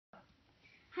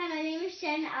Hi, my name is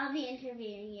Jen. I'll be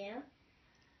interviewing you.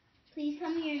 Please tell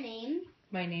me your name.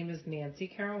 My name is Nancy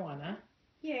Caruana.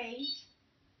 Your age.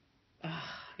 I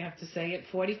have to say it,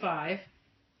 45.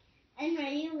 And where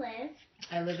you live.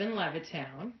 I live in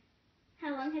Levittown.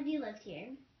 How long have you lived here?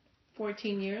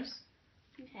 14 years.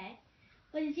 Okay.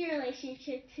 What is your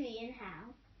relationship to me and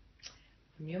how?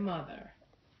 I'm your mother.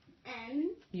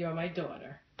 And? You're my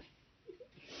daughter.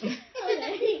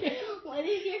 Okay. What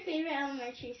is your favorite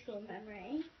elementary school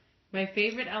memory? My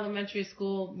favorite elementary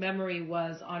school memory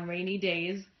was on rainy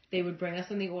days, they would bring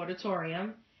us in the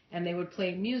auditorium and they would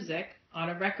play music on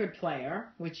a record player,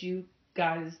 which you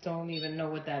guys don't even know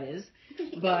what that is,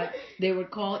 but they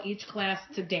would call each class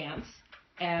to dance,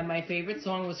 and my favorite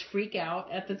song was Freak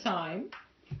Out at the time,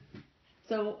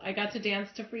 so I got to dance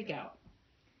to Freak Out.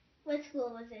 What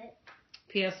school was it?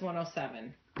 PS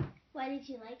 107. Why did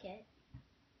you like it?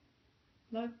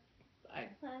 Look,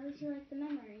 Why would you like the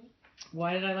memory?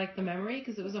 Why did I like the memory?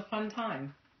 Because it was a fun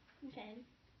time. Okay.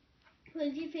 Who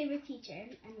is your favorite teacher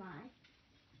and why?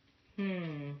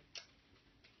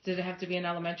 Did it have to be in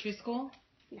elementary school?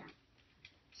 No.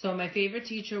 So my favorite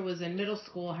teacher was in middle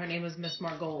school. Her name was Miss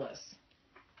Margolis.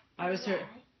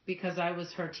 Because I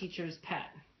was her teacher's pet.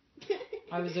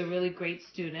 I was a really great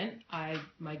student.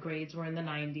 My grades were in the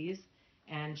 90s,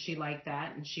 and she liked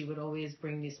that, and she would always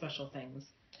bring me special things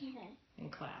in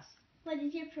class. What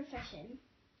is your profession?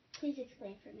 Please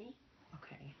explain for me.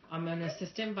 Okay. I'm an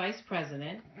assistant vice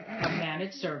president of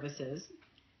managed services,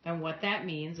 and what that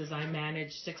means is I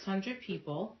manage 600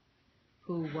 people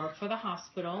who work for the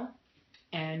hospital,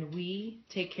 and we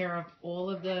take care of all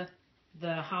of the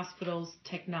hospital's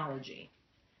technology.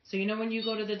 So you know when you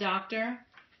go to the doctor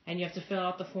and you have to fill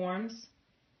out the forms,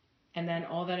 and then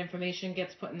all that information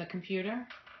gets put in the computer?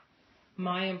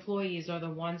 My employees are the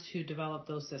ones who develop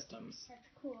those systems. That's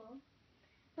cool.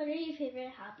 What are your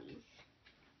favorite hobbies?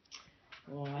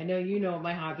 Well, I know you know what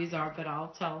my hobbies are, but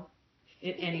I'll tell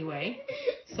it anyway.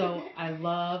 So I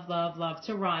love, love, love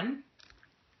to run.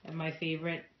 And my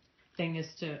favorite thing is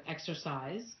to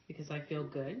exercise because I feel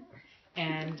good.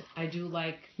 And I do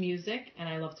like music, and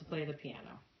I love to play the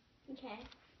piano. Okay.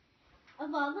 Of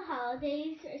all the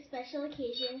holidays or special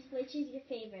occasions, which is your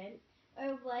favorite?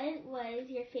 Or what was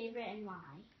your favorite and why?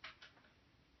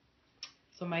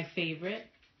 So my favorite,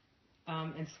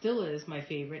 and still is my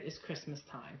favorite, is Christmas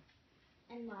time.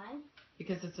 And why?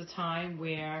 Because it's a time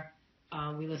where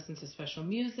we listen to special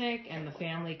music and the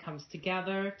family comes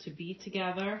together to be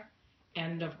together,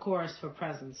 and of course for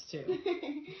presents too.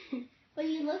 When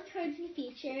you look towards the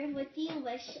future, what do you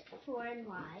wish for and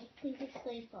why? Please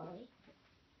explain fully.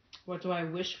 What do I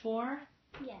wish for?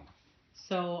 Yes.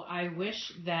 So I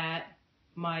wish that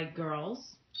my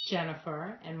girls,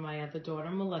 Jennifer and my other daughter,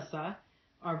 Melissa,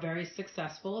 are very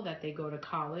successful, that they go to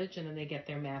college and then they get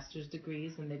their master's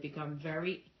degrees and they become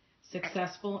very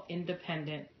successful,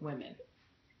 independent women.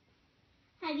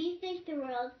 How do you think the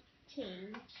world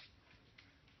changed?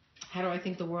 How do I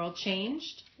think the world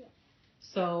changed? Yes.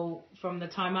 So from the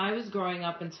time I was growing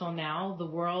up until now, the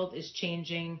world is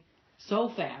changing so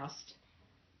fast.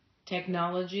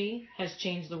 Technology has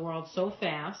changed the world so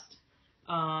fast.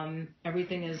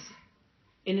 Everything is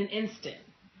in an instant.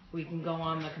 We can go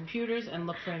on the computers and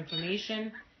look for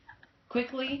information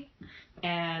quickly,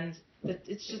 and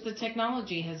it's just the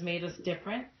technology has made us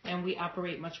different, and we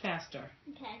operate much faster.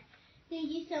 Okay.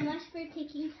 Thank you so much for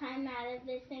taking time out of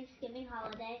this Thanksgiving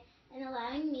holiday and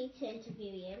allowing me to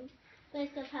interview you.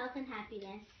 Best of health and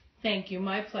happiness. Thank you.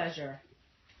 My pleasure.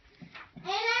 And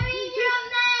I read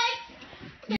your